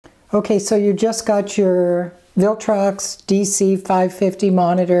Okay, so you just got your Viltrox DC-550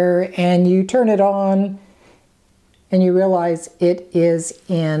 monitor and you turn it on and you realize it is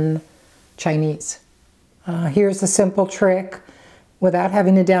in Chinese. Here's a simple trick without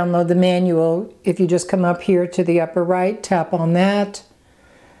having to download the manual. If you just come up here to the upper right, tap on that.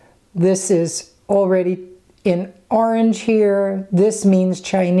 This is already in orange here. This means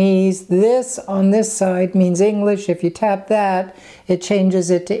Chinese. This on this side means English. If you tap that, it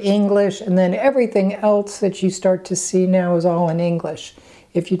changes it to English, and then everything else that you start to see now is all in English.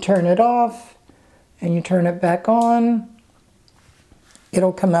 If you turn it off and you turn it back on,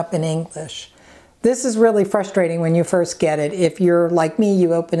 it'll come up in English. This is really frustrating when you first get it. If you're like me,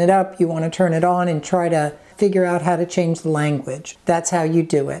 you open it up, you want to turn it on and try to figure out how to change the language. That's how you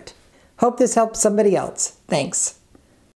do it. Hope this helps somebody else. Thanks.